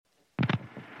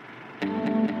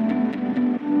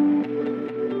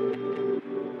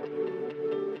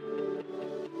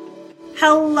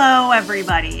Hello,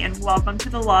 everybody, and welcome to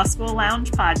the Law School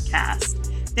Lounge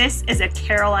podcast. This is a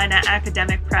Carolina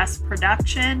Academic Press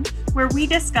production where we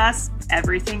discuss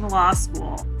everything law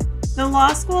school. The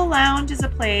Law School Lounge is a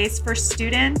place for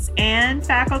students and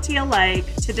faculty alike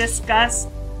to discuss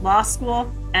law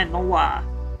school and the law.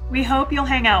 We hope you'll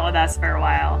hang out with us for a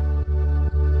while.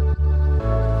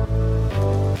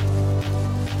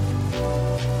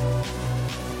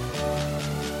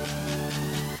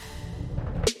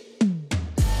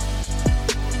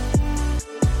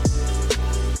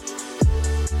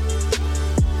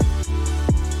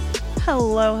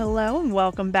 Hello, and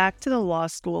welcome back to the Law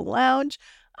School Lounge.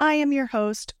 I am your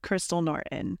host, Crystal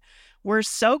Norton. We're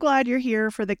so glad you're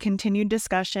here for the continued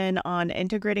discussion on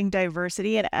integrating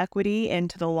diversity and equity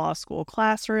into the law school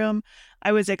classroom.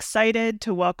 I was excited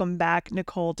to welcome back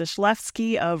Nicole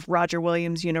Dyszlewski of Roger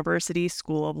Williams University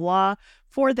School of Law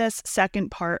for this second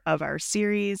part of our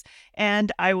series,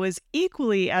 and I was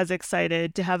equally as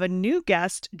excited to have a new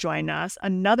guest join us,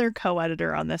 another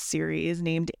co-editor on this series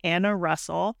named Anna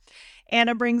Russell.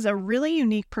 Anna brings a really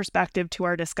unique perspective to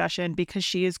our discussion because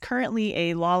she is currently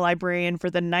a law librarian for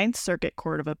the Ninth Circuit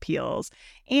Court of Appeals,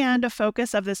 and a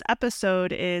focus of this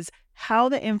episode is how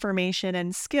the information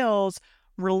and skills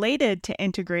related to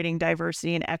integrating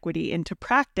diversity and equity into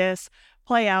practice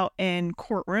play out in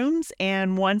courtrooms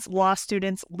and once law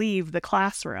students leave the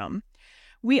classroom.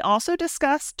 We also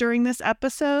discussed during this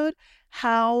episode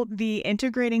how the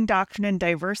Integrating Doctrine and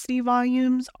Diversity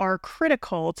volumes are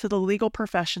critical to the legal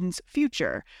profession's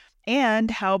future,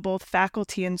 and how both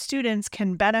faculty and students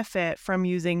can benefit from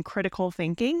using critical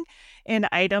thinking in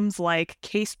items like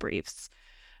case briefs.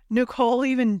 Nicole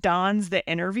even dons the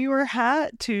interviewer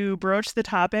hat to broach the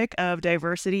topic of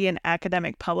diversity in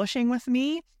academic publishing with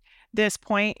me. This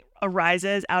point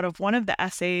arises out of one of the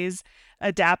essays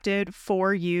adapted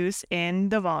for use in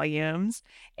the volumes,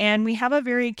 and we have a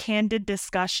very candid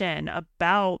discussion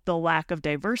about the lack of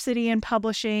diversity in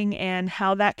publishing and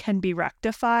how that can be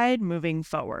rectified moving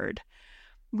forward.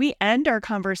 We end our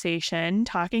conversation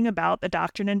talking about the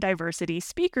Doctrine and Diversity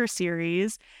speaker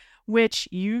series, which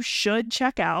you should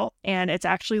check out, and it's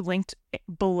actually linked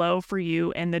below for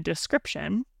you in the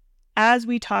description. As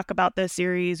we talk about this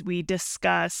series, we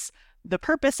discuss the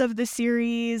purpose of the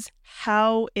series,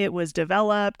 how it was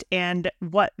developed, and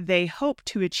what they hope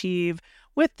to achieve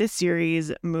with the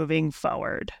series moving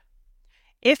forward.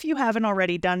 If you haven't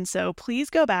already done so, please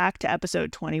go back to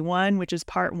episode 21, which is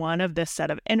part 1 of this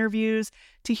set of interviews,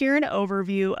 to hear an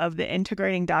overview of the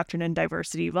Integrating Doctrine and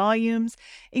Diversity volumes,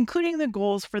 including the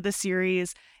goals for the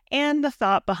series and the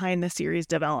thought behind the series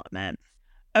development.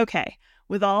 Okay,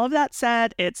 with all of that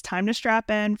said, it's time to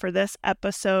strap in for this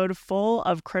episode full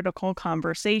of critical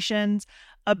conversations.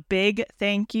 A big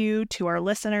thank you to our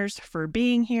listeners for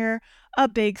being here. A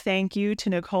big thank you to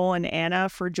Nicole and Anna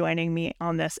for joining me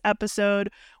on this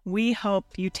episode. We hope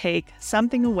you take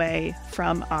something away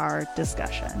from our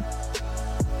discussion.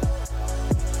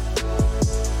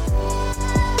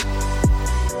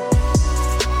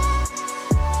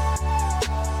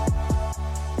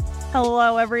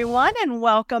 Hello, everyone, and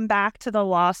welcome back to the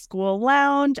Law School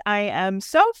Lounge. I am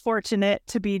so fortunate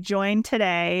to be joined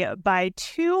today by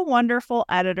two wonderful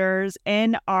editors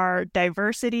in our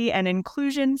Diversity and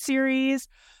Inclusion series.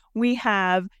 We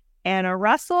have Anna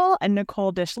Russell and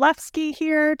Nicole Dyszlewski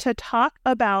here to talk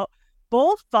about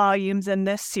both volumes in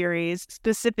this series,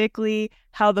 specifically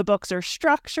how the books are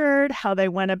structured, how they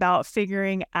went about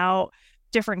figuring out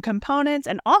different components,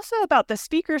 and also about the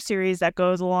speaker series that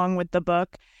goes along with the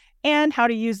book, and how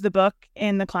to use the book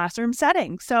in the classroom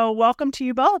setting. So welcome to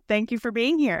you both. Thank you for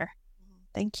being here.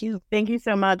 Thank you. Thank you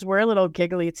so much. We're a little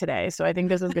giggly today, so I think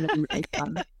this is going to be really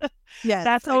fun. Yes,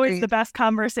 that's always the best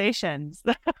conversations.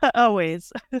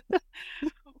 Always.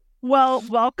 Well,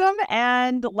 welcome,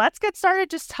 and let's get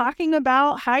started just talking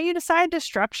about how you decided to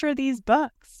structure these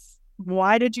books.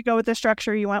 Why did you go with the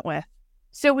structure you went with?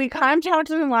 So we kind of talked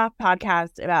in the last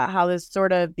podcast about how this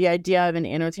sort of the idea of an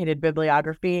annotated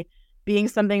bibliography being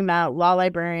something that law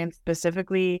librarians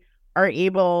specifically are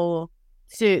able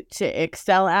to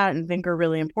excel at and think are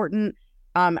really important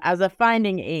as a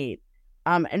finding aid.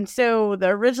 And so the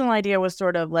original idea was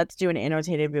sort of, let's do an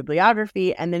annotated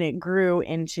bibliography, and then it grew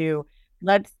into,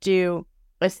 let's do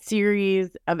a series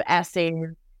of essays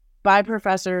by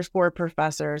professors for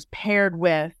professors paired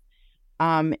with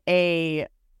a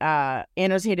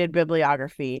annotated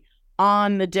bibliography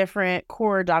on the different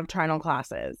core doctrinal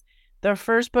classes. The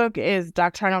first book is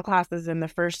doctrinal classes in the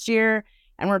first year,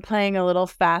 and we're playing a little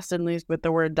fast and loose with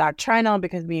the word doctrinal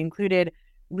because we included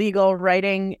legal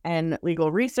writing and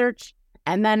legal research.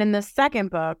 And then in the second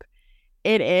book,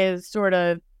 it is sort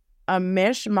of a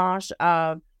mishmash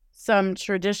of some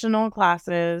traditional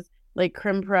classes like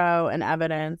Crim Pro and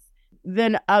Evidence,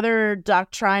 then other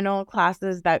doctrinal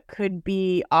classes that could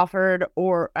be offered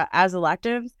or as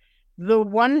electives. The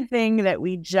one thing that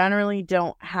we generally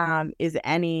don't have is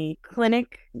any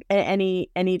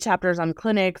chapters on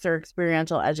clinics or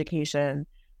experiential education.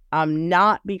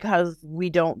 Not because we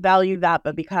don't value that,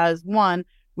 but because, one,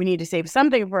 we need to save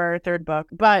something for our third book.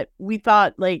 But we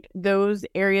thought like those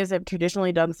areas have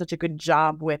traditionally done such a good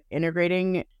job with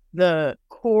integrating the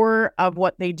core of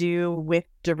what they do with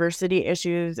diversity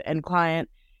issues and client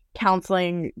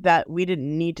counseling that we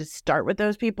didn't need to start with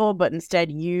those people, but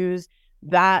instead use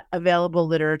that available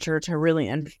literature to really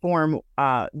inform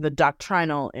the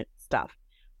doctrinal stuff.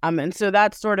 And so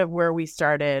that's sort of where we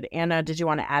started. Anna, did you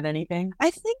want to add anything? I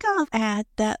think I'll add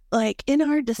that, like, in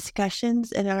our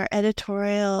discussions in our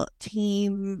editorial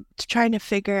team, trying to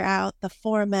figure out the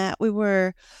format, we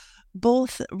were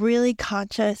both really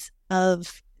conscious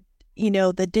of,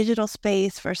 the digital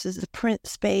space versus the print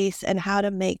space and how to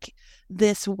make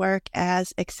this work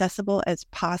as accessible as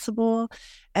possible.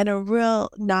 And a real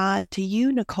nod to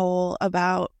you, Nicole,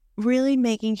 about really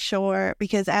making sure,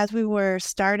 because as we were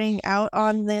starting out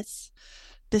on this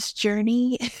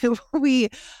journey,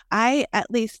 I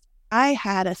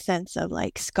had a sense of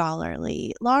like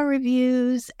scholarly law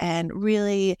reviews and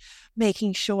really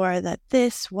making sure that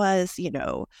this was,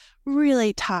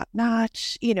 really top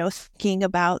notch, thinking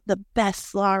about the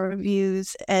best law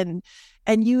reviews, and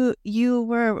you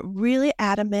were really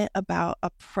adamant about a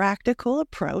practical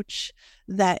approach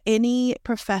that any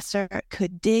professor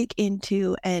could dig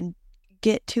into and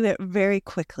get to it very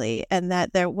quickly, and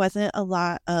that there wasn't a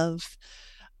lot of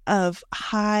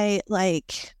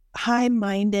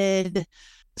high-minded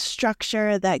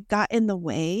structure that got in the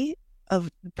way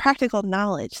of practical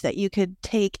knowledge that you could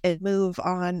take and move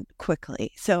on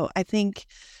quickly. So I think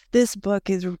this book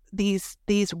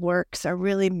these works are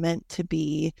really meant to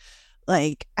be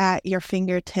like at your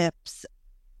fingertips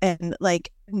and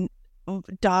like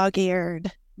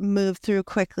dog-eared, move through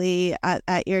quickly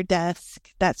at your desk,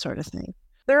 that sort of thing.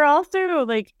 They're also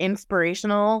like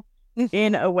inspirational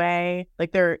in a way,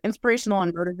 like they're inspirational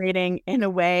and motivating in a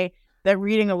way that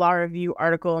reading a law review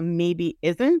article maybe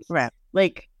isn't. Right.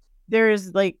 Like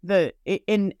there's like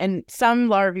and some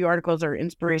law review articles are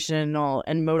inspirational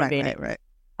and motivating. Right.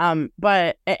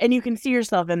 But and you can see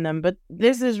yourself in them, but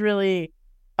this is really,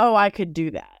 oh, I could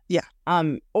do that. Yeah.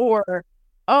 Or,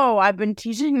 oh, I've been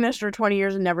teaching this for 20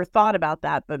 years and never thought about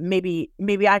that, but maybe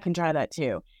I can try that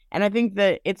too. And I think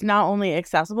that it's not only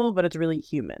accessible, but it's really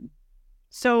human.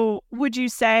 So would you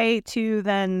say too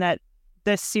then that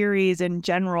the series in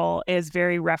general is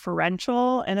very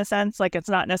referential in a sense? Like it's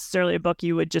not necessarily a book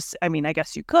you would just, I mean, I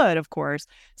guess you could, of course,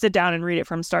 sit down and read it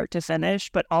from start to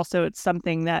finish, but also it's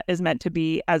something that is meant to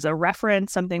be as a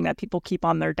reference, something that people keep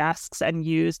on their desks and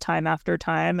use time after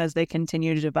time as they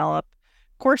continue to develop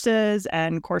courses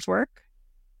and coursework?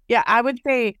 Yeah, I would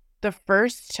say the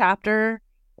first chapter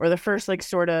or the first like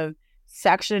sort of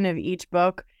section of each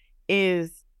book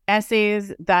is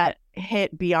essays that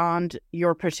hit beyond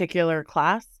your particular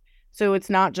class. So it's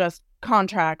not just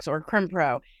contracts or Crim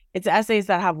Pro. It's essays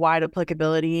that have wide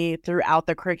applicability throughout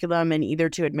the curriculum and either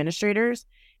to administrators.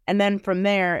 And then from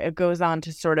there, it goes on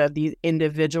to sort of these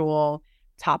individual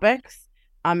topics.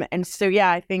 And so,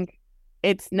 yeah, I think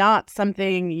it's not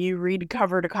something you read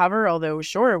cover to cover, although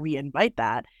sure, we invite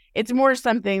that. It's more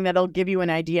something that'll give you an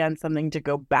idea and something to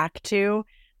go back to.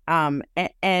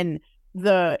 And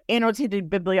the annotated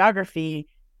bibliography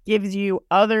gives you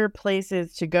other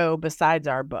places to go besides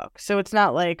our book. So it's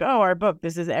not like, oh, our book,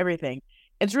 this is everything.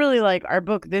 It's really like our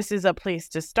book, this is a place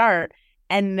to start.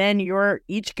 And then you're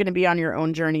each going to be on your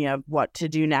own journey of what to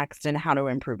do next and how to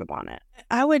improve upon it.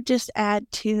 I would just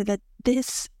add too that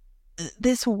this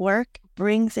work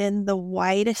brings in the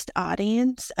widest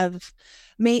audience of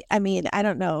me. I mean, I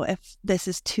don't know if this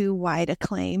is too wide a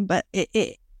claim, but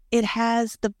it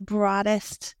has the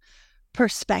broadest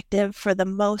perspective for the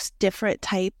most different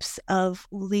types of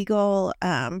legal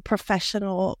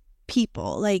professional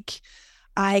people. Like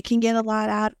I can get a lot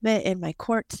out of it in my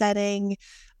court setting.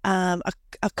 A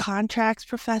contracts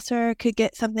professor could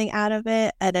get something out of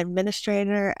it. An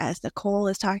administrator, as Nicole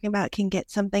is talking about, can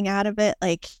get something out of it.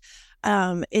 Like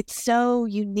it's so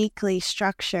uniquely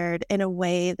structured in a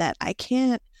way that I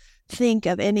can't think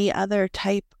of any other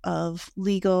type of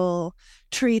legal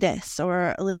treatise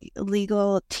or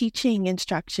legal teaching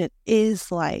instruction is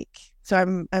like.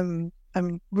 So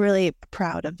I'm really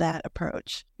proud of that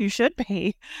approach. You should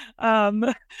be.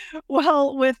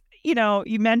 Well, with,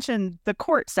 you mentioned the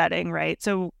court setting, right?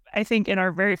 So I think in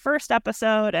our very first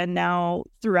episode and now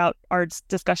throughout our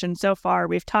discussion so far,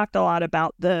 we've talked a lot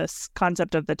about this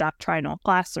concept of the doctrinal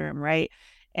classroom, right?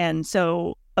 And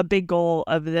so a big goal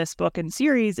of this book and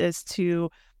series is to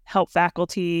help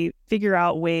faculty figure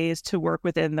out ways to work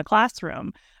within the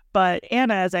classroom. But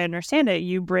Anna, as I understand it,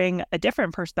 you bring a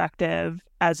different perspective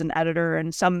as an editor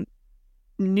and some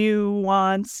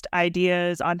nuanced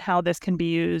ideas on how this can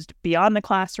be used beyond the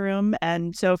classroom.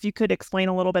 And so if you could explain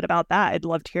a little bit about that, I'd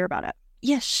love to hear about it.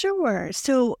 Yeah, sure.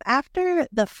 So after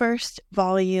the first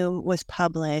volume was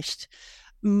published,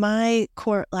 my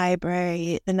court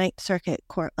library, the Ninth Circuit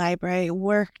Court Library,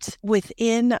 worked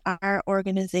within our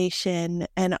organization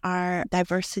and our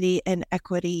diversity and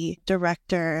equity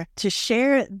director to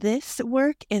share this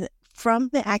work from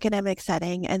the academic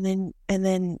setting, and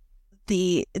then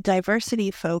the diversity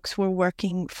folks were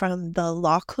working from the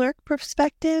law clerk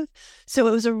perspective. So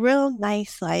it was a real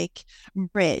nice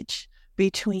bridge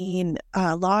between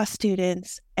law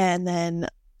students and then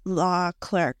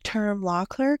term law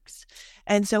clerks.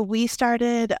 And so we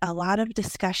started a lot of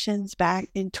discussions back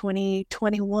in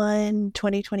 2021,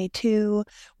 2022,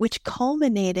 which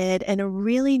culminated in a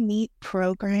really neat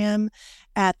program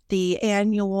at the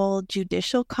annual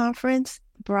judicial conference,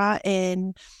 brought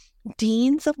in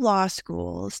deans of law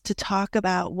schools to talk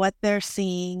about what they're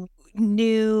seeing,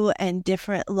 new and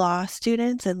different law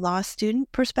students and law student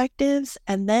perspectives.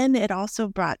 And then it also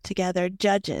brought together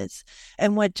judges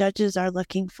and what judges are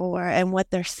looking for and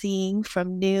what they're seeing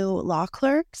from new law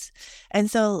clerks.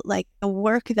 And so the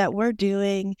work that we're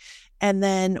doing and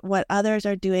then what others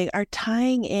are doing are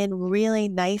tying in really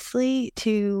nicely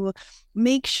to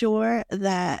make sure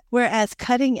that we're as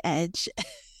cutting edge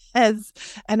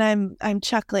and I'm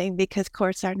chuckling because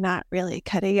courts are not really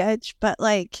cutting edge, but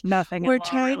nothing we're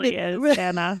trying really to is,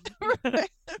 Anna.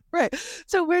 right.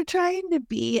 So we're trying to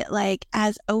be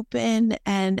as open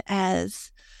and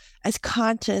as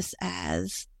conscious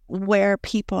as where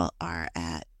people are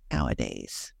at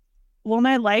nowadays. Well, and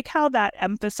I like how that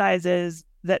emphasizes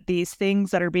that these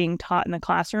things that are being taught in the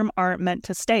classroom aren't meant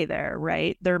to stay there,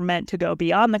 right? They're meant to go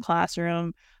beyond the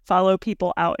classroom, follow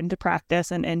people out into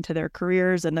practice and into their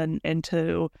careers and then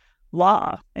into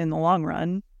law in the long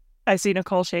run. I see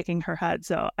Nicole shaking her head,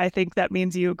 so I think that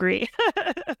means you agree.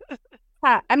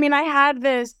 I mean, I had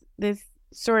this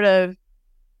sort of,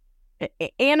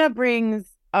 Anna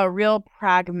brings a real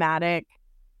pragmatic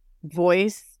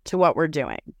voice to what we're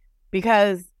doing,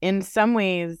 because in some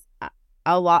ways,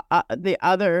 a lot the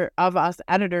other of us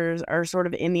editors are sort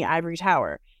of in the ivory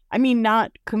tower. I mean,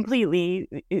 not completely.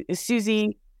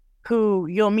 Susie, who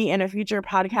you'll meet in a future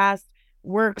podcast,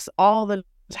 works all the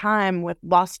time with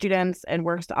law students and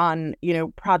works on,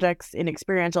 projects in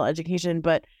experiential education,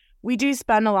 but we do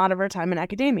spend a lot of our time in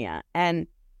academia. And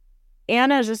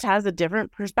Anna just has a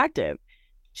different perspective.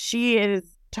 She is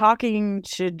talking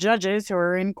to judges who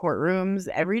are in courtrooms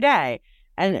every day,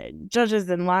 and judges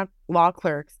and law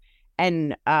clerks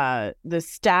and the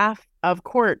staff of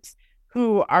courts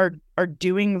who are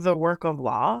doing the work of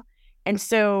law. And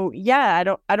so,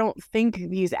 yeah, I don't think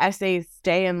these essays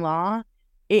stay in law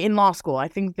school. I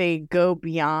think they go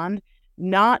beyond,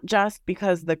 not just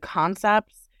because the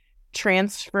concepts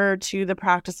transfer to the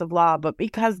practice of law, but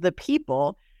because the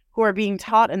people who are being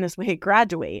taught in this way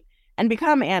graduate and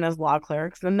become Anna's law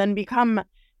clerks and then become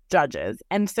judges.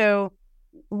 And so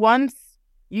once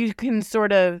you can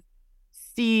sort of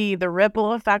see the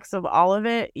ripple effects of all of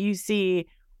it, you see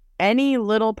any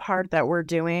little part that we're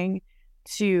doing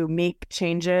to make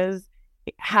changes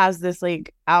has this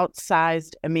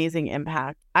outsized, amazing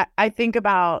impact. I think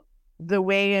about the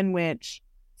way in which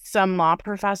some law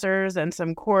professors and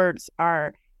some courts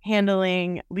are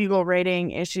handling legal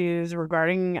writing issues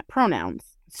regarding pronouns.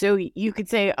 So you could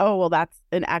say, oh, well, that's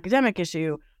an academic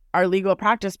issue. Our legal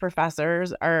practice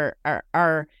professors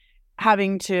are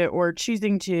having to or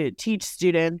choosing to teach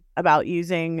students about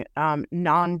using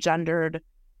non-gendered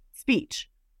speech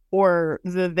or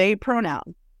the they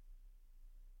pronoun.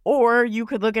 Or you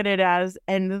could look at it as,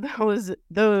 and those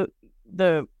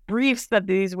the briefs that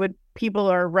these people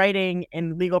are writing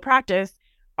in legal practice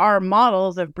are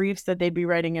models of briefs that they'd be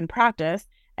writing in practice.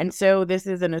 And so this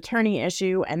is an attorney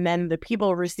issue, and then the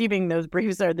people receiving those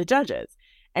briefs are the judges.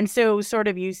 And so sort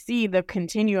of you see the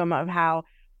continuum of how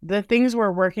the things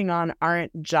we're working on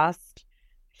aren't just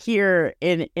here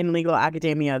in legal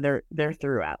academia, they're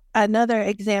throughout. Another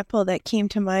example that came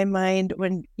to my mind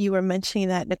when you were mentioning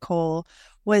that, Nicole,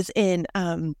 was in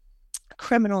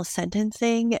criminal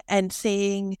sentencing and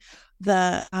seeing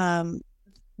the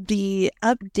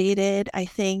updated, I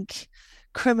think,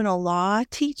 criminal law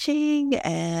teaching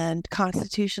and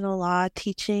constitutional law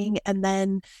teaching, and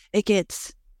then it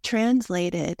gets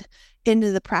translated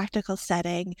into the practical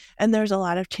setting, and there's a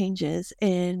lot of changes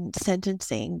in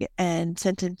sentencing and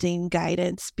sentencing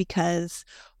guidance because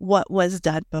what was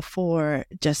done before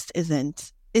just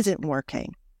isn't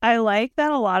working. I like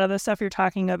that a lot of the stuff you're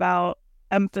talking about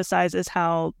emphasizes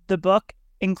how the book,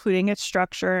 including its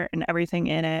structure and everything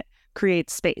in it,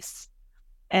 creates space.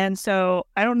 And so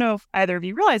I don't know if either of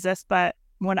you realize this, but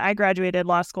when I graduated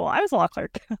law school, I was a law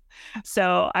clerk.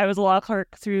 So I was a law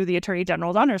clerk through the Attorney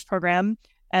General's Honors Program,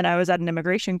 and I was at an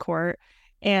immigration court.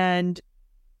 And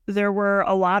there were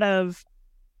a lot of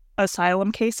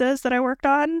asylum cases that I worked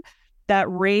on that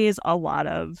raise a lot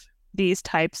of these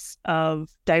types of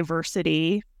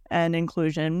diversity and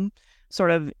inclusion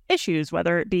sort of issues,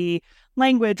 whether it be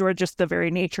language or just the very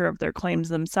nature of their claims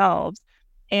themselves.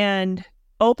 And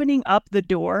opening up the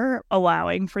door,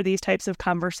 allowing for these types of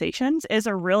conversations is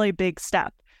a really big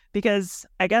step because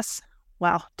I guess,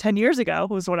 10 years ago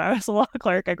was when I was a law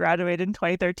clerk. I graduated in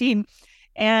 2013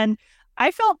 and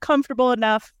I felt comfortable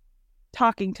enough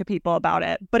talking to people about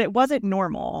it, but it wasn't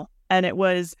normal. And it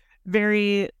was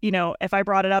very, if I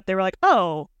brought it up, they were like,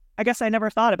 oh, I guess I never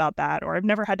thought about that, or I've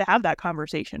never had to have that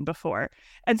conversation before.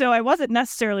 And so I wasn't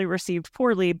necessarily received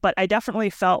poorly, but I definitely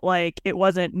felt like it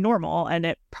wasn't normal and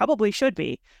it probably should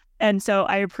be. And so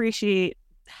I appreciate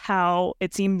how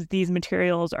it seems these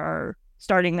materials are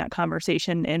starting that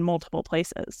conversation in multiple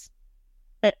places.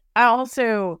 I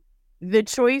also, the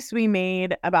choice we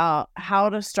made about how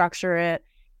to structure it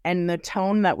and the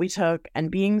tone that we took and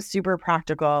being super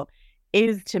practical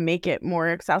is to make it more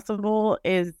accessible,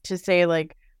 is to say,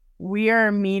 like, we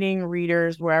are meeting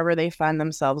readers wherever they find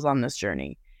themselves on this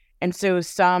journey. And so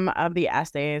some of the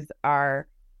essays are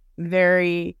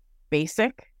very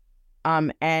basic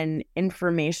and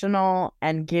informational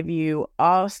and give you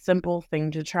a simple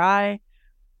thing to try,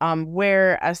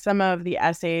 whereas some of the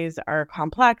essays are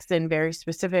complex and very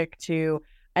specific to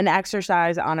an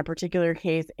exercise on a particular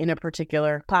case in a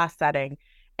particular class setting.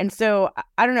 And so,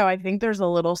 I don't know, I think there's a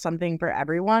little something for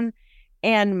everyone.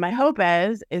 And my hope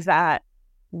is that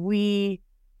we,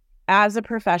 as a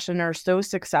profession, are so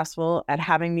successful at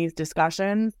having these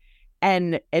discussions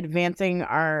and advancing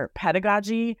our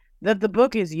pedagogy that the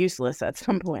book is useless at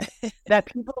some point. That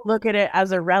people look at it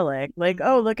as a relic, like,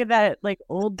 oh, look at that, like,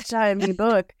 old-timey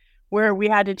book where we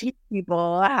had to teach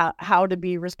people how to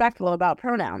be respectful about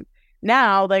pronouns.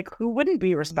 Now, like, who wouldn't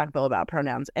be respectful about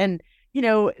pronouns? And,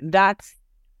 that's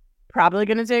probably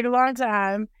going to take a long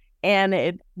time, and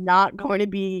it's not going to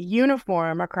be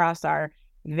uniform across our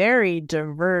very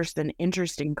diverse and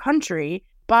interesting country.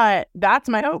 But that's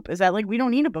my hope, is that, like, we don't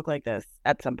need a book like this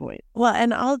at some point. Well,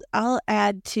 and I'll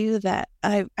add to that.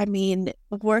 I mean,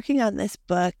 working on this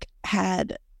book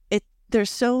there's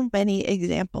so many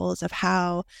examples of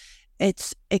how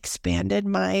it's expanded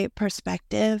my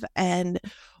perspective. And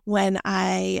when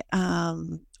I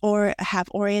or have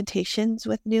orientations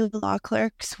with new law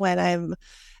clerks, when I'm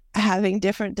having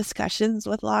different discussions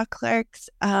with law clerks,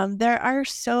 there are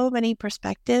so many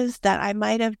perspectives that I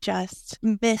might have just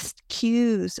missed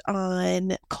cues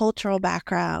on cultural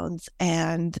backgrounds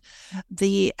and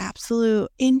the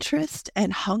absolute interest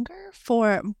and hunger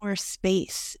for more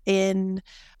space in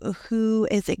who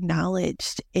is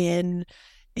acknowledged in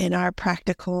our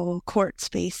practical court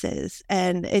spaces.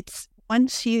 And it's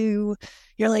once you're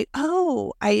like,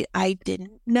 oh, I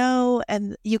didn't know,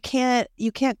 and you can't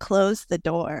close the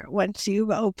door once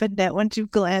you've opened it, once you've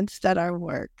glanced at our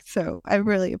work. So I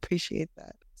really appreciate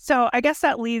that. So I guess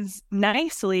that leads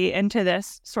nicely into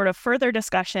this sort of further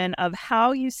discussion of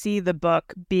how you see the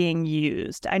book being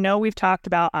used. I know we've talked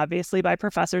about, obviously, by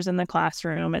professors in the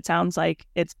classroom. It sounds like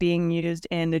it's being used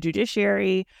in the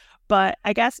judiciary, but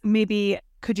I guess maybe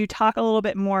could you talk a little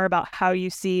bit more about how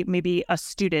you see maybe a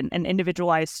student, an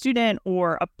individualized student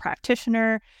or a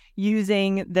practitioner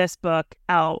using this book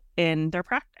out in their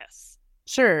practice?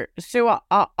 Sure. So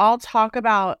I'll talk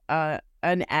about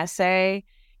an essay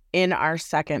in our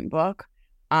second book.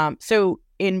 So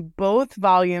in both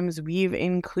volumes, we've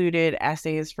included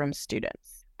essays from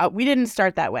students. We didn't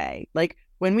start that way. Like,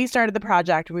 when we started the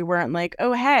project, we weren't like,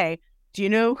 oh, hey, do you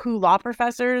know who law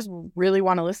professors really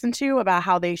want to listen to about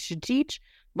how they should teach?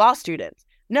 Law students.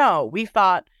 No, we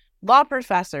thought law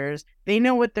professors, they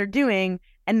know what they're doing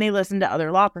and they listen to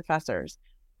other law professors.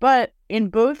 But in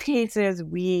both cases,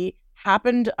 we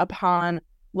happened upon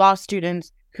law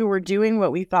students who were doing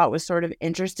what we thought was sort of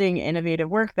interesting, innovative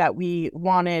work that we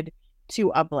wanted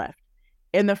to uplift.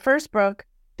 In the first book,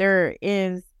 there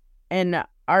is an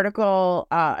article,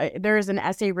 there is an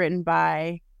essay written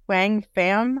by Huang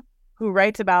Pham, who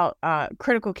writes about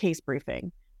critical case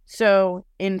briefing. So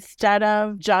instead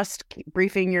of just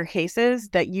briefing your cases,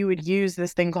 that you would use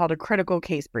this thing called a critical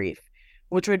case brief,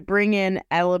 which would bring in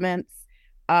elements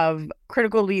of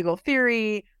critical legal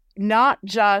theory, not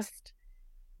just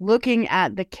looking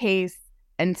at the case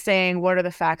and saying what are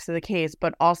the facts of the case,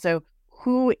 but also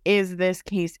who is this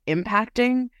case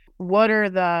impacting? What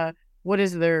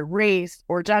is their race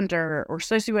or gender or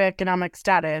socioeconomic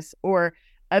status or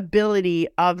ability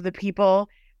of the people?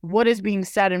 What is being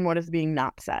said and what is being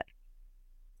not said?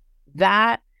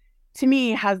 That, to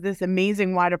me, has this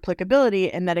amazing wide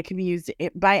applicability in that it can be used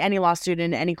by any law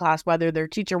student in any class, whether their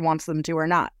teacher wants them to or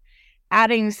not.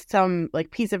 Adding some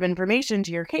piece of information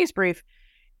to your case brief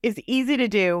is easy to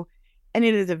do, and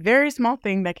it is a very small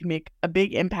thing that can make a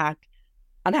big impact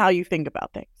on how you think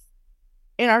about things.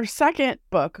 In our second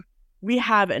book, we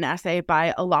have an essay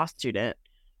by a law student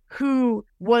who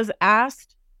was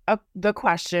asked the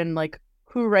question,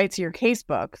 who writes your case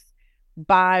books,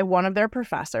 by one of their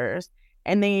professors,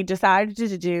 and they decided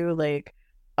to do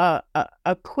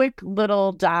a quick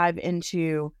little dive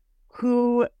into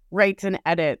who writes and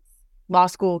edits law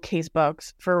school case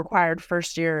books for required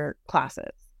first year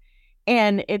classes.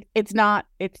 And it's not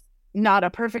a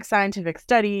perfect scientific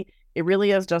study. It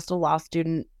really is just a law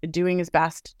student doing his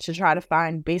best to try to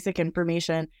find basic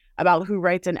information about who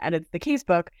writes and edits the case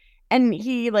book. And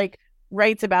he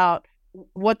writes about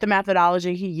what the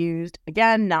methodology he used.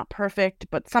 Again, not perfect,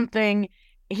 but something.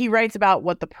 He writes about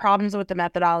what the problems with the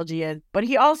methodology is, but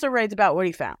he also writes about what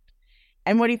he found.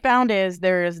 And what he found is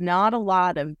there is not a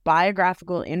lot of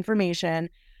biographical information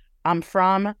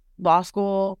from law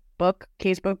school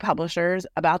casebook publishers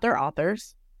about their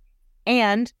authors.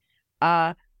 And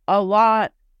a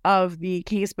lot of the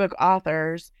casebook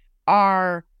authors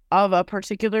are of a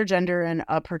particular gender and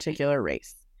a particular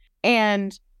race.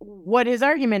 And what his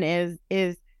argument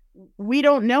is we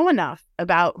don't know enough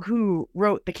about who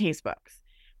wrote the case books.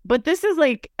 But this is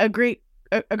a great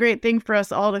thing for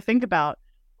us all to think about.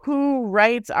 Who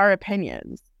writes our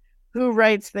opinions? Who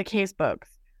writes the case books?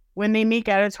 When they make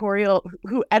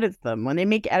who edits them? When they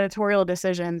make editorial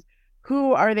decisions,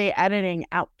 who are they editing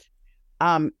out?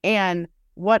 And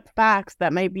what facts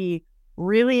that might be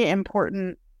really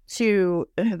important to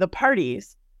the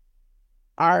parties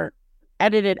are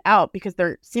edited out because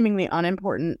they're seemingly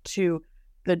unimportant to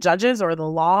the judges or the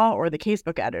law or the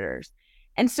casebook editors.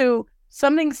 And so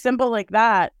something simple like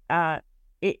that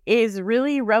it is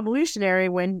really revolutionary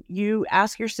when you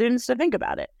ask your students to think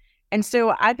about it. And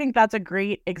so I think that's a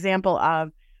great example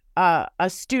of a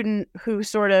student who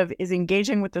sort of is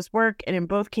engaging with this work. And in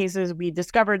both cases, we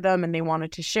discovered them and they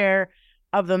wanted to share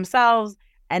of themselves.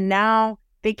 And now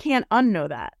they can't unknow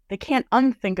that. They can't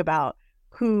unthink about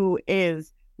who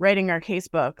is writing our case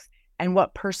books and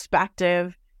what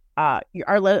perspective our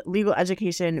legal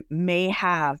education may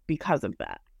have because of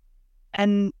that.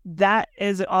 And that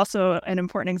is also an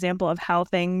important example of how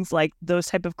things like those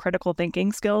type of critical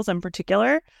thinking skills in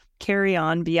particular carry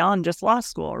on beyond just law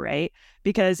school, right?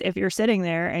 Because if you're sitting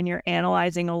there and you're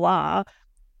analyzing a law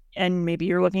and maybe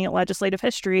you're looking at legislative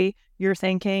history, you're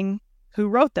thinking, who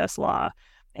wrote this law?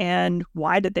 And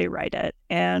why did they write it?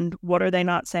 And what are they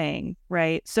not saying,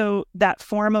 right? So that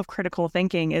form of critical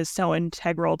thinking is so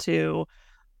integral to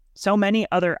so many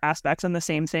other aspects, and the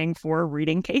same thing for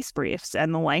reading case briefs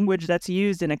and the language that's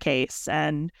used in a case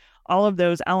and all of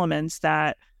those elements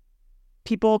that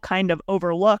people kind of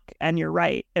overlook. And you're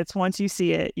right. It's once you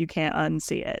see it, you can't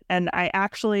unsee it. And I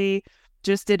actually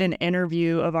just did an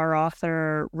interview of our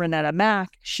author, Renetta Mack.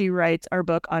 She writes our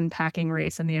book, Unpacking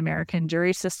Race in the American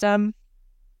Jury System.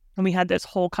 And we had this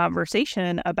whole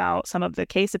conversation about some of the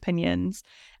case opinions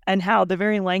and how the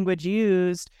very language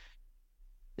used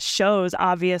shows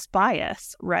obvious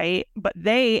bias, right? But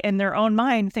they, in their own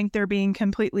mind, think they're being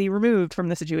completely removed from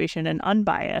the situation and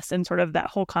unbiased, and sort of that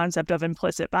whole concept of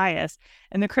implicit bias.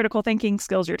 And the critical thinking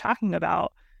skills you're talking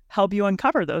about help you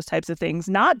uncover those types of things,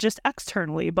 not just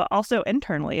externally, but also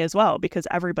internally as well, because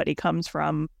everybody comes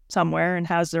from somewhere and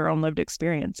has their own lived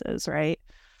experiences, right?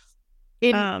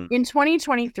 In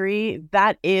 2023,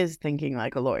 that is thinking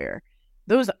like a lawyer.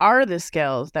 Those are the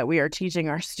skills that we are teaching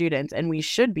our students and we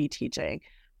should be teaching.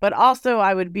 But also,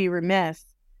 I would be remiss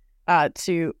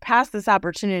to pass this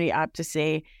opportunity up to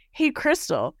say, hey,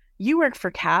 Crystal, you work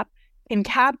for CAP. Can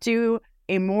CAP do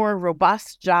a more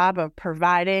robust job of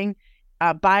providing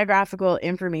biographical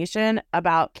information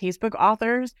about casebook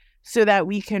authors so that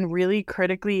we can really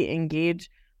critically engage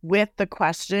with the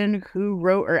question, who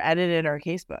wrote or edited our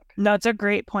casebook? No, it's a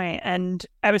great point. And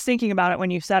I was thinking about it when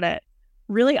you said it.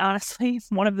 Really, honestly,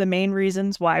 one of the main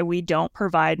reasons why we don't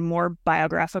provide more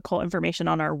biographical information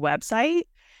on our website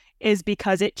is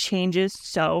because it changes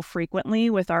so frequently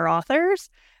with our authors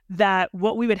that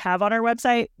what we would have on our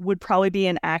website would probably be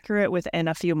inaccurate within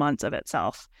a few months of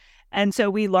itself. And so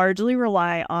we largely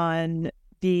rely on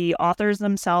the authors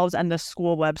themselves and the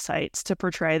school websites to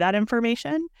portray that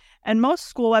information. And most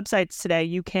school websites today,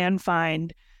 you can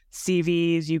find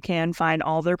CVs, you can find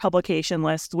all their publication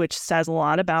lists, which says a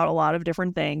lot about a lot of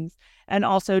different things, and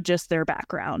also just their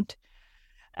background.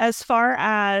 As far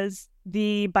as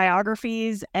the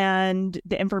biographies and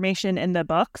the information in the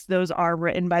books, those are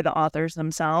written by the authors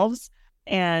themselves,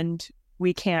 and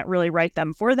we can't really write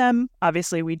them for them.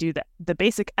 Obviously, we do the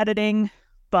basic editing,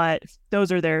 but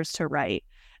those are theirs to write.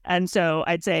 And so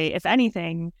I'd say, if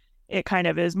anything, it kind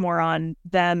of is more on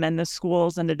them and the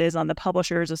schools than it is on the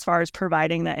publishers as far as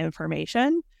providing that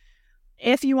information.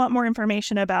 If you want more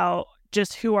information about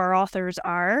just who our authors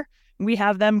are, we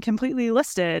have them completely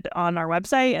listed on our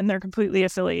website, and they're completely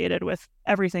affiliated with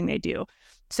everything they do.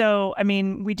 So, I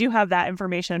mean, we do have that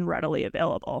information readily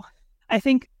available. I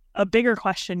think a bigger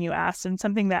question you asked, and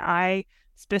something that I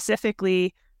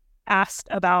specifically asked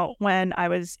about when I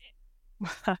was,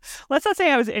 let's not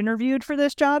say I was interviewed for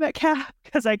this job at CAP,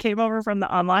 because I came over from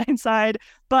the online side,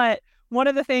 but one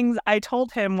of the things I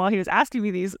told him while he was asking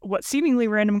me these, what seemingly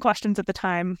random questions at the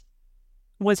time,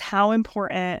 was how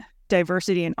important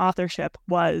diversity in authorship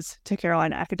was to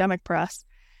Carolina Academic Press.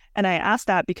 And I asked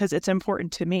that because it's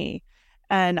important to me.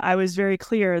 And I was very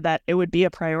clear that it would be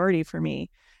a priority for me.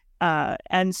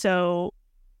 And so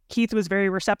Keith was very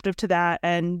receptive to that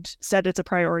and said it's a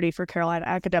priority for Carolina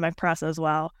Academic Press as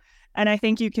well. And I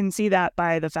think you can see that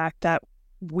by the fact that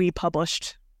we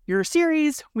published your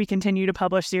series, we continue to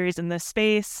publish series in this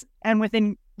space. And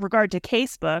within regard to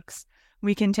casebooks,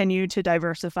 we continue to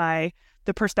diversify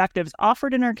the perspectives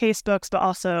offered in our casebooks, but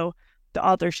also the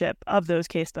authorship of those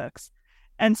casebooks.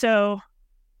 And so,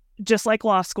 just like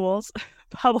law schools,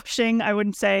 publishing, I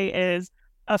wouldn't say, is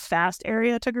a fast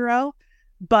area to grow,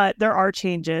 but there are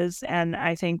changes, and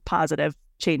I think positive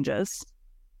changes.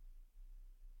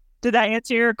 Did that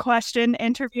answer your question,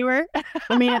 interviewer?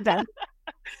 I mean,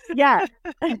 yeah.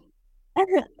 I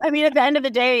mean, at the end of the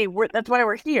day, that's why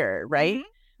we're here, right?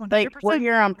 100%. Like, we're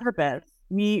here on purpose.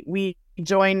 We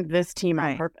joined this team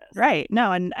on purpose. Right.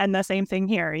 No, and the same thing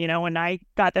here. You know, when I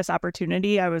got this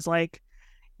opportunity, I was like,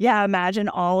 yeah, imagine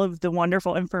all of the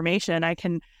wonderful information I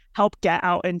can help get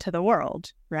out into the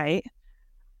world, right?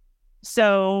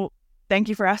 So thank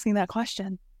you for asking that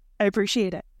question. I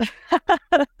appreciate it.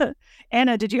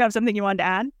 Anna, did you have something you wanted to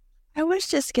add? I was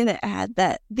just going to add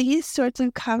that these sorts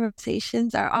of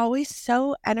conversations are always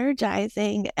so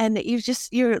energizing, and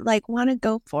you're like, want to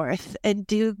go forth and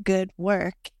do good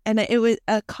work. And it was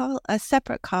a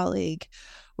separate colleague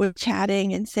was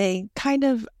chatting and saying kind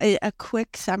of a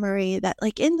quick summary that,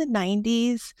 like, in the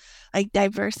 90s, like,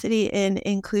 diversity and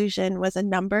inclusion was a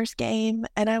numbers game.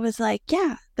 And I was like,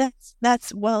 yeah,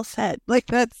 that's well said. Like,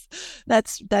 that's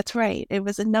right. It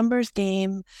was a numbers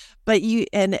game, but you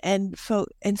and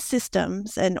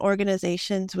systems and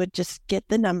organizations would just get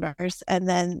the numbers, and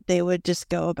then they would just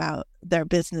go about their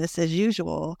business as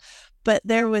usual. But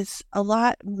there was a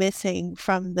lot missing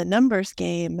from the numbers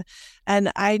game.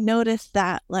 And I noticed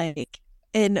that, like,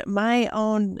 in my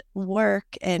own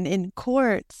work and in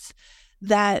courts,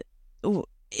 that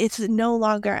it's no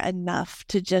longer enough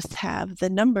to just have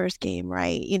the numbers game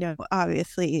right, you know,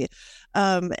 obviously.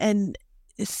 And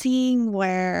seeing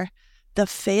where the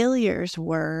failures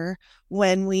were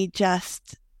when we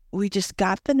just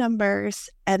got the numbers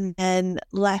and then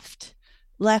left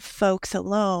folks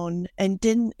alone and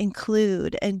didn't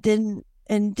include and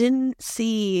didn't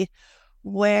see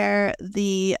where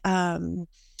the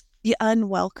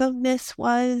unwelcomeness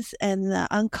was and the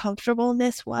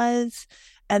uncomfortableness was.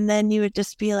 And then you would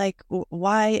just be like,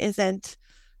 why isn't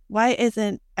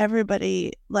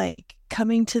everybody, like,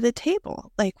 coming to the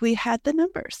table? Like, we had the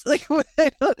numbers. Like,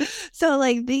 so,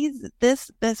 like,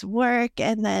 this work,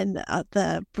 and then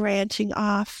the branching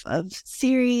off of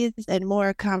series and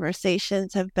more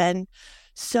conversations have been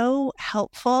so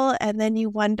helpful. And then you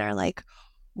wonder, like,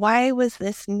 why was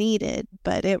this needed?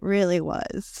 But it really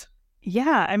was.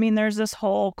 Yeah, I mean, there's this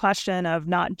whole question of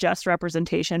not just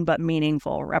representation, but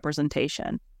meaningful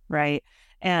representation, right?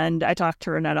 And I talked to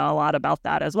Renetta a lot about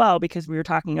that as well, because we were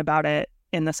talking about it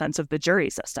in the sense of the jury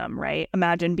system, right?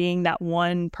 Imagine being that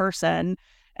one person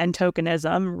and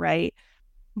tokenism, right?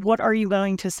 What are you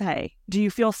going to say? Do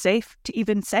you feel safe to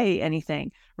even say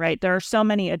anything, right? There are so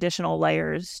many additional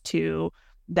layers to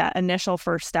that initial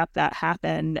first step that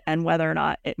happened, and whether or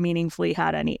not it meaningfully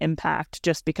had any impact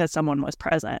just because someone was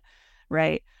present,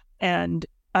 right? And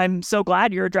I'm so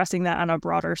glad you're addressing that on a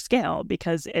broader scale,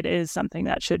 because it is something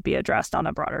that should be addressed on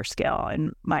a broader scale,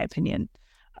 in my opinion,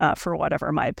 for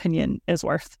whatever my opinion is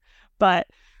worth. But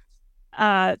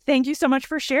Thank you so much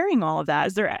for sharing all of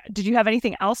that. Did you have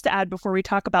anything else to add before we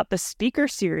talk about the speaker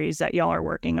series that y'all are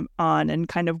working on and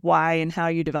kind of why and how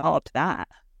you developed that?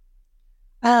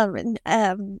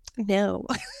 No.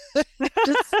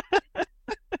 Just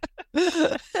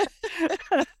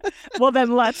Well,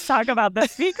 then let's talk about the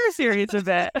speaker series a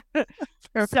bit.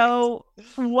 Perfect. So,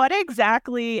 what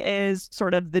exactly is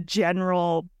sort of the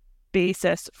general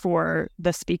basis for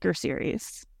the speaker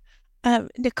series?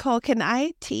 Nicole, can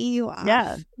I tee you off?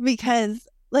 Yeah. Because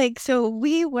so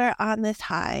we were on this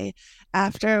high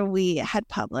after we had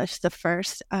published the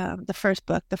first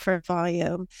book, the first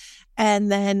volume. And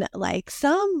then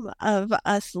some of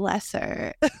us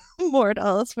lesser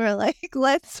mortals were like,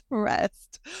 let's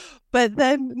rest. But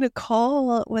then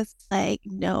Nicole was like,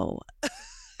 no,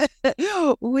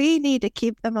 we need to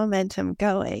keep the momentum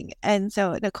going. And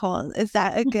so, Nicole, is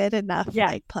that a good enough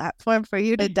platform for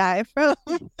you to die from?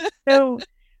 So,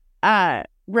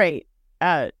 right.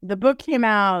 The book came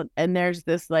out and there's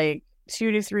this 2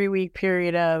 to 3 week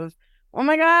period of, oh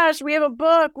my gosh, we have a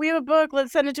book,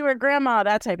 let's send it to our grandma,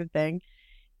 that type of thing.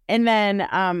 And then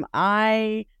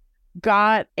I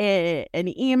got an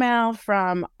email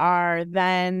from our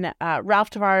then Ralph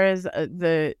Tavares,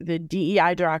 the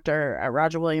DEI director at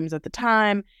Roger Williams at the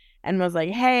time, and was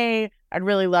like, hey, I'd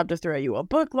really love to throw you a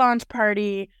book launch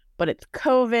party, but it's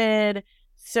COVID,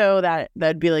 so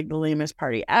that'd be the lamest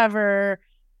party ever,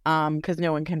 because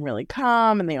no one can really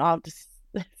come and they all have to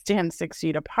stand 6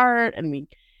 feet apart and we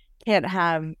can't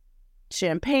have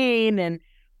champagne, and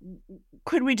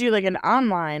could we do an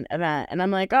online event? And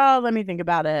I'm like, oh, let me think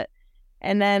about it.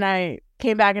 And then I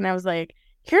came back and I was like,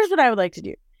 here's what I would like to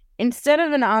do. Instead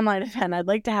of an online event, I'd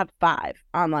like to have 5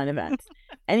 online events.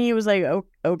 And he was like, oh,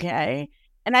 okay.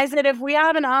 And I said, if we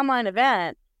have an online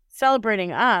event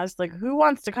celebrating us, who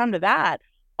wants to come to that?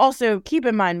 Also, keep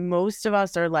in mind, most of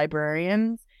us are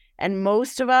librarians and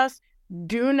most of us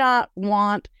do not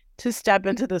want to step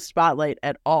into the spotlight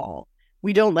at all.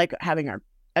 We don't like having our,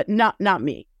 not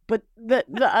me, but the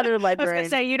other librarians. I was going to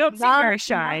say, you don't seem very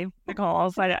shy,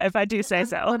 Nicole, if I do say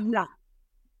so. I'm not.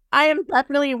 I am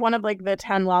definitely one of the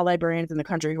 10 law librarians in the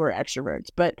country who are extroverts,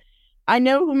 but I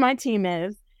know who my team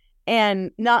is,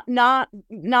 and not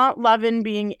loving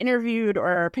being interviewed or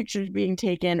our pictures being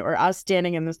taken or us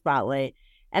standing in the spotlight.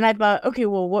 And I thought, okay,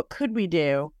 well, what could we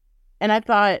do? And I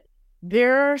thought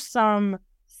there are some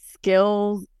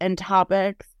skills and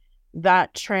topics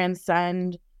that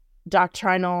transcend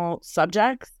doctrinal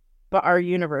subjects but are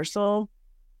universal.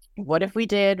 What if we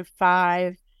did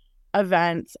 5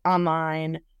 events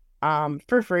online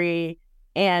for free,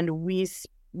 and we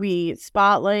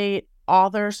spotlight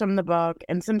authors from the book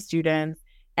and some students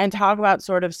and talk about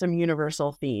sort of some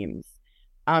universal themes,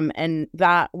 and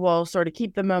that will sort of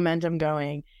keep the momentum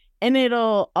going, and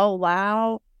it'll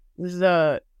allow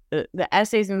the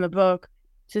essays in the book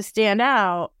to stand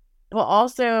out, but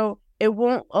also it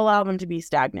won't allow them to be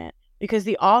stagnant, because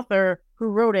the author who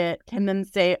wrote it can then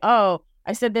say, oh,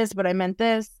 I said this, but I meant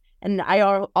this, and I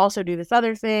also do this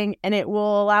other thing, and it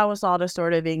will allow us all to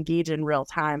sort of engage in real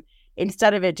time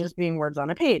instead of it just being words on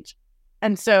a page.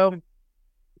 And so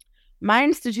my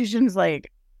institution's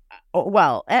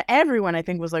everyone I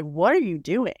think was like, what are you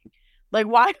doing?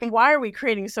 Why are we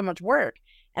creating so much work?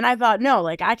 And I thought, no,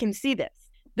 I can see this.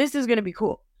 This is going to be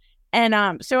cool.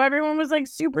 And so everyone was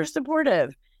super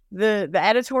supportive. The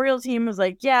editorial team was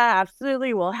like, yeah,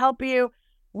 absolutely, we'll help you.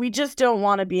 We just don't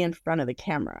want to be in front of the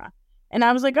camera. And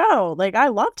I was like, oh, I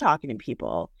love talking to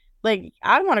people.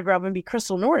 I want to grow up and be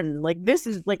Crystal Norton. This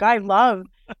is I love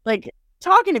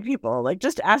talking to people,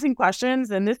 just asking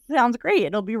questions. And this sounds great.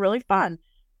 It'll be really fun.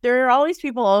 There are all these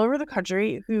people all over the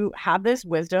country who have this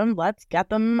wisdom. Let's get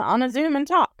them on a Zoom and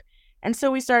talk. And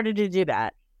so we started to do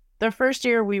that. The first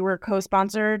year we were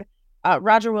co-sponsored.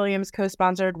 Roger Williams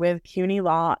co-sponsored with CUNY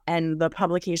Law and the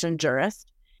publication Jurist.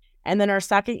 And then our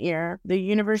second year, the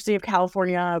University of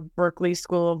California, Berkeley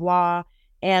School of Law,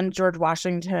 and George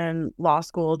Washington Law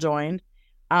School joined.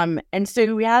 And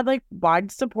so we had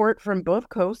wide support from both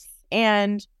coasts,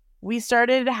 and we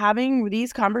started having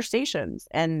these conversations.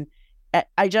 And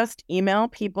I just email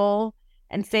people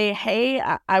and say, hey,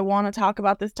 I want to talk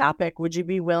about this topic. Would you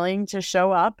be willing to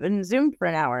show up and Zoom for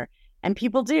an hour? And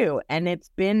people do. And it's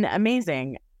been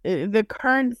amazing. The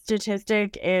current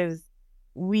statistic is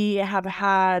we have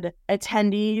had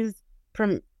attendees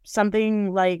from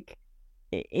something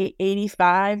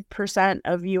 85%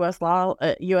 of U.S. law,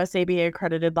 USABA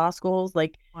accredited law schools.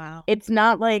 Wow. It's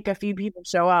not a few people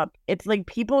show up. It's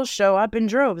people show up in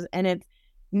droves, and it's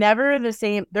never the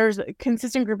same. There's a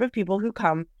consistent group of people who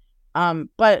come,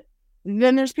 but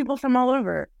then there's people from all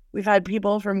over. We've had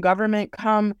people from government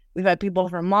come. We've had people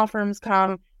from law firms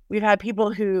come. We've had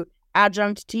people who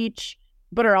adjunct teach,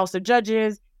 but are also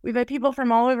judges. We've had people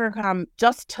from all over come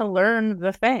just to learn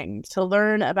the thing, to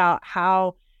learn about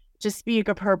how to speak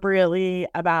appropriately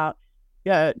about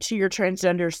to your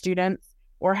transgender students,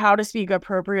 or how to speak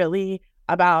appropriately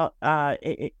about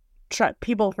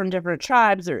people from different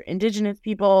tribes or indigenous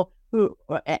people who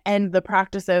and the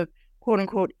practice of quote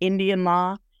unquote Indian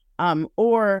law,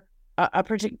 or a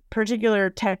particular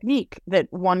technique that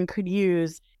one could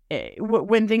use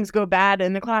when things go bad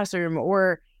in the classroom,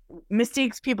 or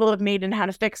mistakes people have made and how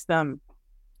to fix them.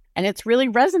 And it's really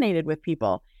resonated with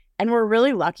people. And we're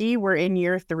really lucky. We're in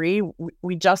year 3.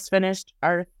 We just finished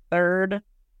our 3rd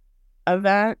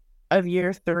event of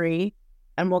year 3,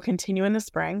 and we'll continue in the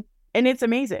spring. And it's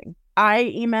amazing.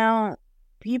 I email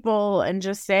people and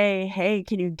just say, hey,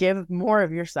 can you give more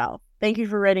of yourself? Thank you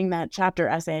for writing that chapter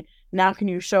essay. Now can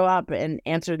you show up and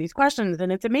answer these questions?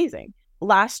 And it's amazing.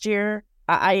 Last year,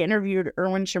 I interviewed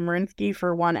Erwin Chemerinsky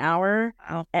for 1 hour.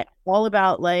 Wow. All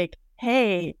about like,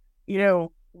 hey,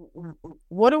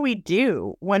 what do we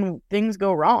do when things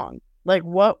go wrong? Like,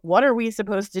 what are we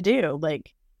supposed to do?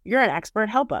 Like, you're an expert,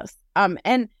 help us.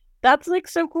 And that's like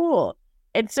so cool.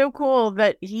 It's so cool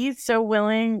that he's so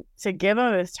willing to give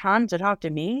up his time to talk to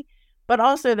me, but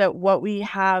also that what we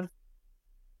have,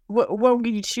 what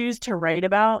we choose to write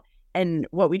about and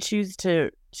what we choose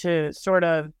to sort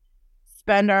of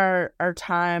spend our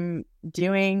time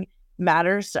doing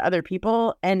matters to other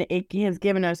people. And it has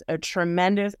given us a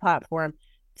tremendous platform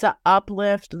to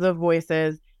uplift the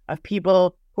voices of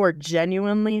people who are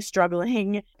genuinely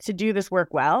struggling to do this work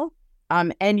well.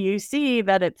 And you see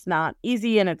that it's not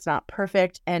easy and it's not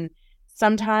perfect. And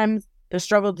sometimes the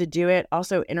struggle to do it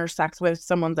also intersects with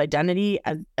someone's identity,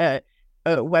 as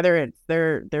whether it's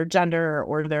their gender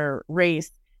or their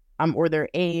race, or their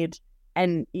age.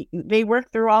 And they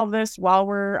work through all of this while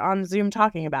we're on Zoom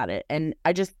talking about it. And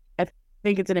I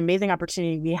think it's an amazing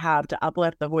opportunity we have to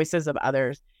uplift the voices of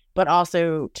others, but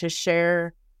also to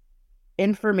share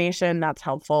information that's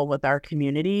helpful with our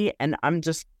community. And I'm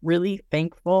just really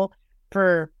thankful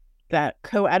for the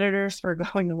co-editors for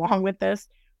going along with this,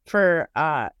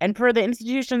 and for the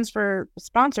institutions for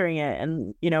sponsoring it,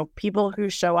 and people who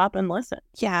show up and listen.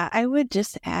 Yeah, I would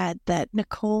just add that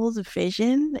Nicole's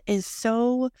vision is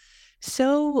so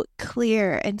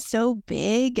clear and so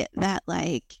big that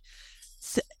like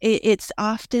it's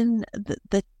often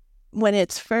the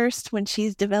when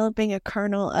she's developing a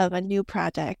kernel of a new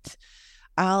project,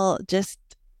 I'll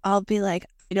be like,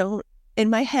 in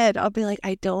my head, I'll be like,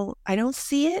 I don't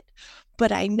see it,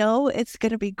 but I know it's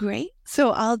going to be great.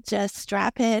 So I'll just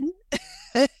strap in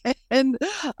and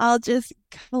I'll just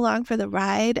come along for the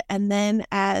ride. And then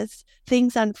as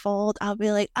things unfold, I'll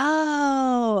be like,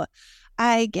 oh,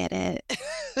 I get it.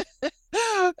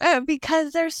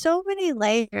 Because there's so many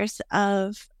layers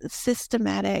of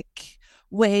systematic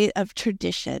way of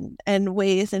tradition and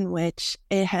ways in which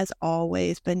it has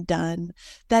always been done,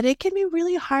 that it can be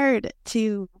really hard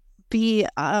to be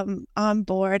on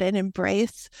board and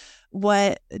embrace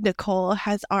what Nicole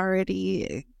has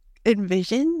already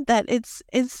envisioned. That it's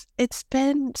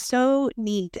been so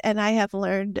neat, and I have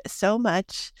learned so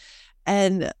much,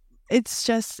 and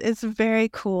it's very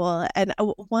cool. And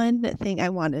one thing I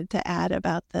wanted to add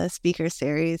about the speaker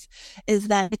series is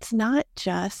that it's not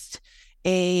just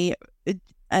a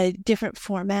different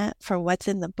format for what's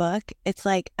in the book. It's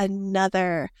like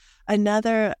another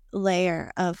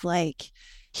layer of like,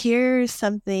 here's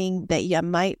something that you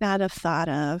might not have thought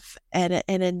of, and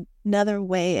another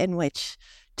way in which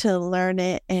to learn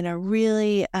it in a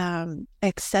really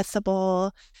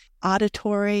accessible,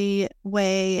 auditory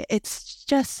way. It's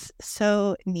just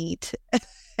so neat.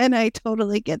 And I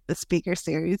totally get the speaker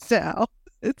series now.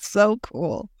 It's so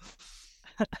cool.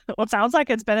 Well, it sounds like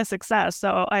it's been a success.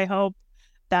 So I hope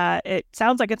that it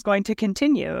sounds like it's going to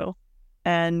continue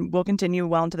and will continue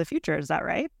well into the future. Is that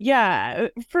right? Yeah,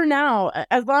 for now,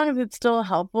 as long as it's still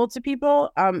helpful to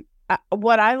people.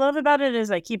 What I love about it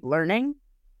is I keep learning.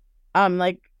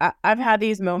 Like I've had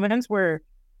these moments where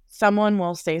someone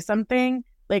will say something.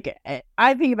 Like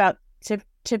I think about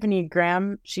Tiffany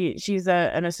Graham. She's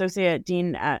an associate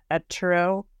dean at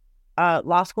Truro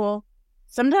Law School.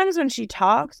 Sometimes when she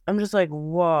talks, I'm just like,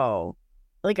 whoa.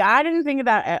 Like, I didn't think of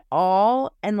that at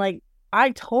all. And like, I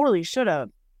totally should have.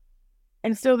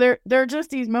 And so there are just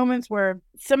these moments where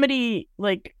somebody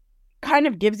like kind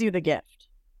of gives you the gift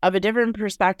of a different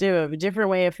perspective, of a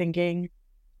different way of thinking.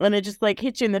 And it just like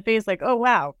hits you in the face like, oh,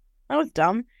 wow, that was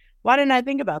dumb. Why didn't I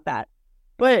think about that?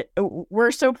 But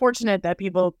we're so fortunate that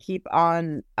people keep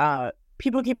on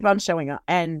showing up,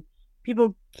 and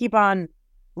people keep on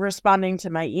responding to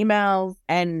my emails,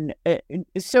 and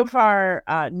so far,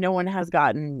 no one has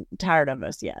gotten tired of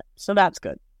us yet. So that's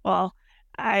good. Well,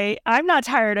 I'm not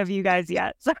tired of you guys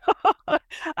yet. So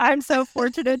I'm so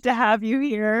fortunate to have you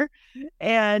here.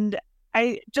 And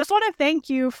I just want to thank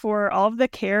you for all of the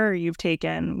care you've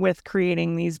taken with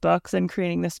creating these books and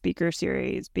creating the speaker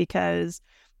series, because,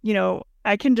 you know,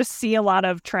 I can just see a lot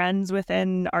of trends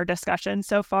within our discussion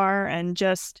so far, and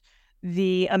just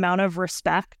the amount of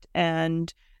respect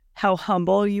and how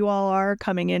humble you all are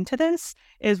coming into this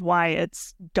is why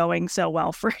it's going so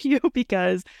well for you,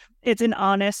 because it's an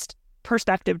honest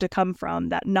perspective to come from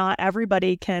that not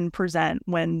everybody can present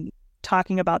when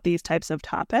talking about these types of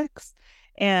topics.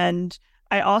 And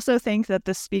I also think that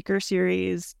the speaker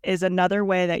series is another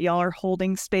way that y'all are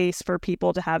holding space for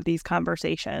people to have these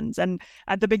conversations. And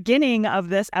at the beginning of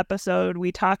this episode,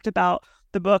 we talked about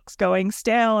the books going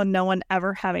stale and no one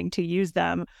ever having to use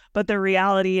them. But the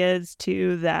reality is,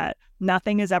 too, that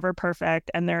nothing is ever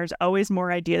perfect and there's always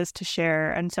more ideas to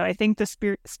share. And so I think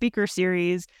the speaker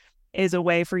series is a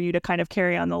way for you to kind of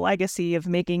carry on the legacy of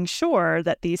making sure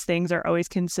that these things are always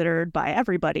considered by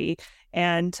everybody,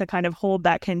 and to kind of hold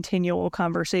that continual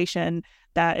conversation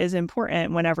that is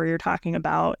important whenever you're talking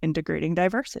about integrating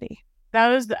diversity. That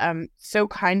was so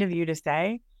kind of you to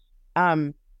say.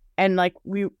 And like,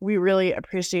 we really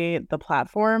appreciate the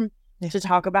platform to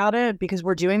talk about it, because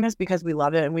we're doing this because we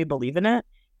love it and we believe in it.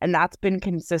 And that's been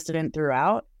consistent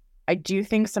throughout. I do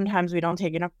think sometimes we don't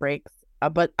take enough breaks,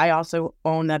 but I also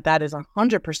own that is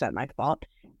 100% my fault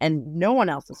and no one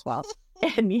else's fault.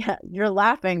 And yeah, you're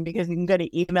laughing because I'm going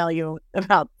to email you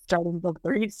about starting book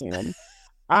 3 soon.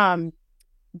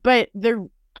 But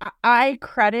I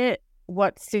credit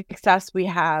what success we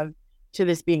have to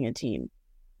this being a team,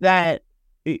 that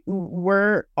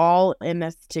we're all in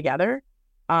this together.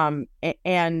 And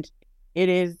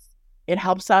it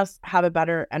helps us have a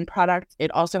better end product.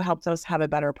 It also helps us have a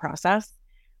better process.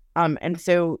 And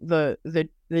so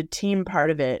the team part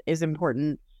of it is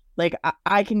important. Like,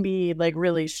 I can be like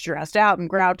really stressed out and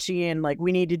grouchy and like,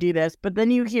 we need to do this. But then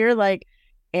you hear like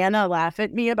Anna laugh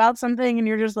at me about something and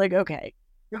you're just like, okay,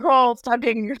 girl, stop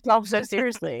taking yourself so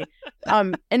seriously.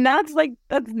 And that's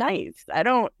nice.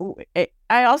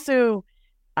 I also,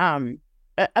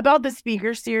 about the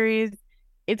speaker series,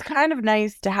 it's kind of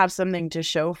nice to have something to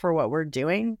show for what we're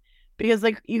doing, because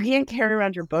like, you can't carry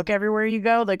around your book everywhere you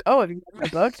go. Like, oh, if you have a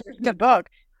book, there's a book.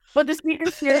 But the speaker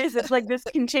series, it's like this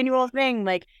continual thing.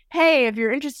 Like, hey, if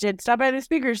you're interested, stop by the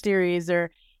speaker series.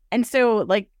 And so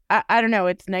like, I don't know,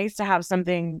 it's nice to have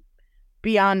something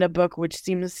beyond a book, which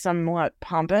seems somewhat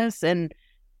pompous and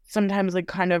sometimes like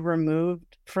kind of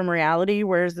removed from reality.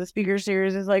 Whereas the speaker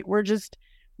series is like, we're just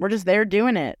there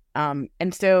doing it.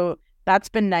 And so that's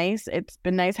been nice. It's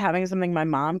been nice having something my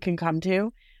mom can come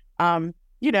to.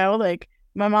 You know, like,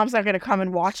 my mom's not going to come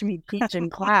and watch me teach in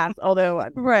class, although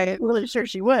I'm really sure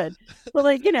she would. But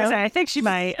like, you know, I think she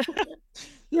might.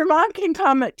 Your mom can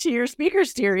come to your speaker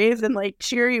series and like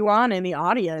cheer you on in the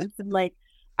audience. And like,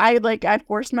 I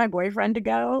forced my boyfriend to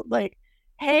go, like,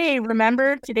 hey,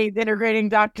 remember today's integrating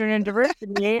doctrine and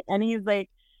diversity? And he's like,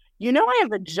 you know, I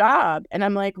have a job. And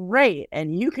I'm like, right.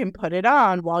 And you can put it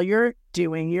on while you're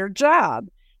doing your job.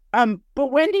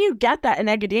 But when do you get that in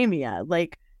academia?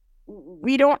 Like,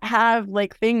 we don't have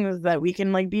like things that we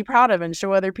can like be proud of and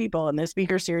show other people. And the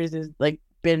speaker series has like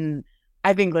been,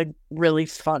 I think, like really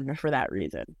fun for that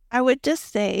reason. I would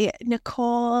just say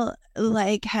Nicole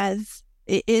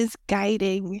is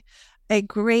guiding a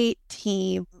great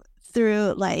team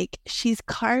through, like, she's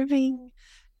carving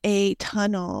a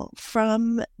tunnel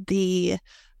from the,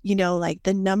 you know, like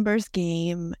the numbers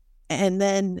game, and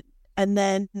then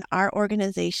our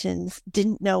organizations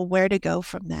didn't know where to go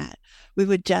from that. We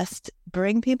would just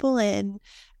bring people in,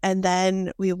 and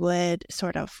then we would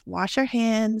sort of wash our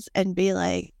hands and be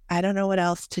like, I don't know what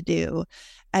else to do.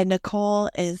 And Nicole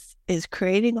is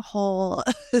creating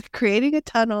creating a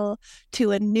tunnel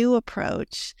to a new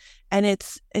approach. And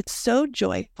it's so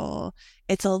joyful.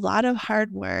 It's a lot of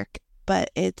hard work, but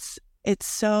it's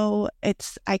so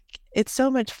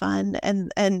much fun,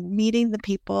 and meeting the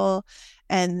people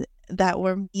and that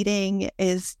we're meeting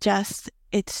is just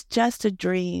a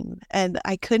dream. And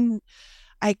I couldn't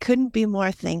be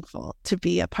more thankful to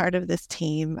be a part of this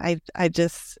team.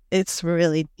 It's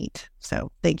really neat.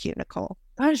 So thank you, Nicole.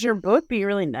 Gosh, you're both being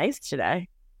really nice today.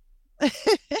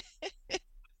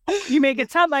 You make it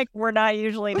sound like we're not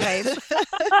usually nice.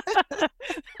 I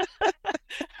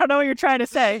don't know what you're trying to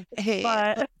say,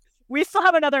 but we still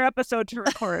have another episode to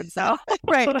record. So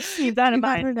keep that in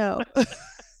mind. I don't know.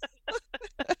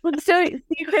 So,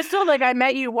 see, Crystal, like, I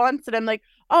met you once and I'm like,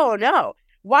 oh no,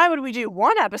 why would we do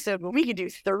one episode when we could do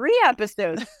 3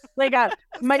 episodes? Like,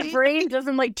 my brain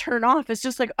doesn't like turn off. It's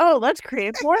just like, oh, let's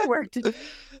create more work to do.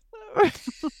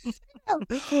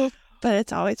 But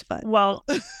it's always fun. Well,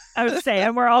 I would say,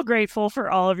 and we're all grateful for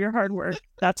all of your hard work.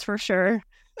 That's for sure.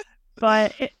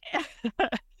 But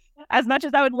as much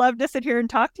as I would love to sit here and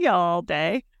talk to y'all all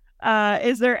day,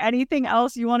 is there anything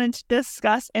else you wanted to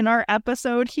discuss in our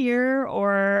episode here,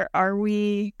 or are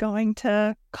we going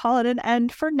to call it an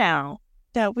end for now?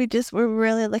 No, we're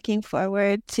really looking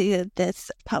forward to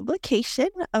this publication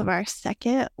of our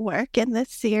second work in this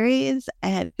series,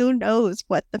 and who knows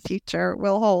what the future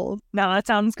will hold. No, that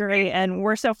sounds great. And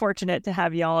we're so fortunate to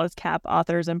have y'all as CAP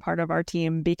authors and part of our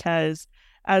team because,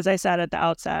 as I said at the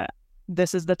outset,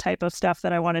 this is the type of stuff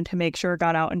that I wanted to make sure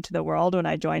got out into the world when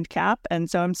I joined CAP. And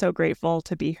so I'm so grateful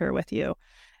to be here with you.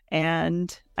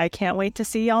 And I can't wait to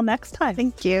see y'all next time.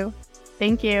 Thank you.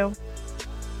 Thank you.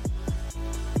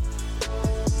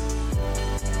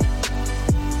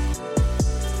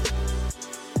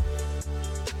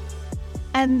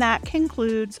 And that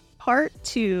concludes part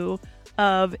 2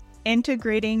 of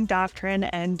Integrating Doctrine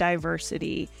and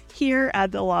Diversity here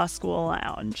at the Law School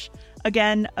Lounge.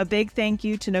 Again, a big thank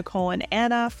you to Nicole and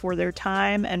Anna for their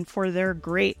time and for their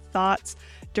great thoughts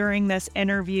during this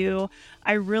interview.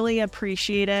 I really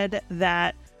appreciated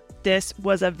that this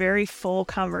was a very full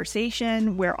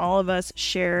conversation where all of us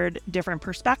shared different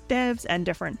perspectives and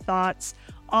different thoughts.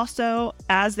 Also,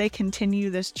 as they continue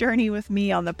this journey with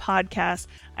me on the podcast,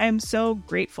 I am so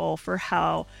grateful for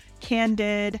how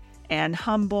candid and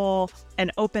humble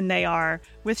and open they are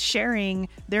with sharing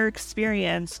their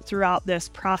experience throughout this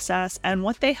process and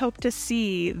what they hope to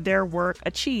see their work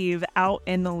achieve out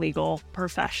in the legal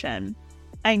profession.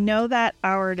 I know that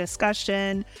our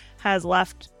discussion has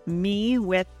left me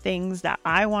with things that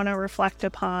I want to reflect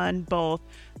upon both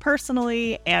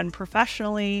personally and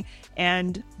professionally,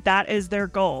 and that is their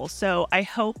goal. So I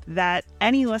hope that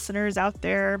any listeners out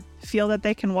there feel that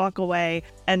they can walk away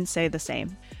and say the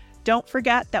same. Don't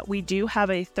forget that we do have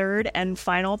a third and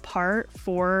final part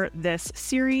for this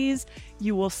series.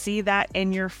 You will see that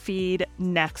in your feed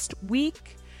next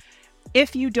week.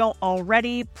 If you don't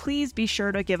already, please be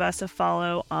sure to give us a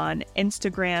follow on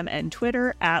Instagram and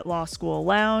Twitter at Law School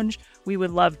Lounge. We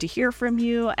would love to hear from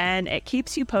you, and it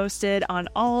keeps you posted on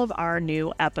all of our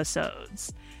new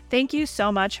episodes. Thank you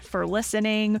so much for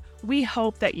listening. We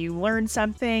hope that you learned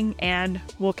something, and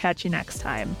we'll catch you next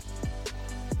time.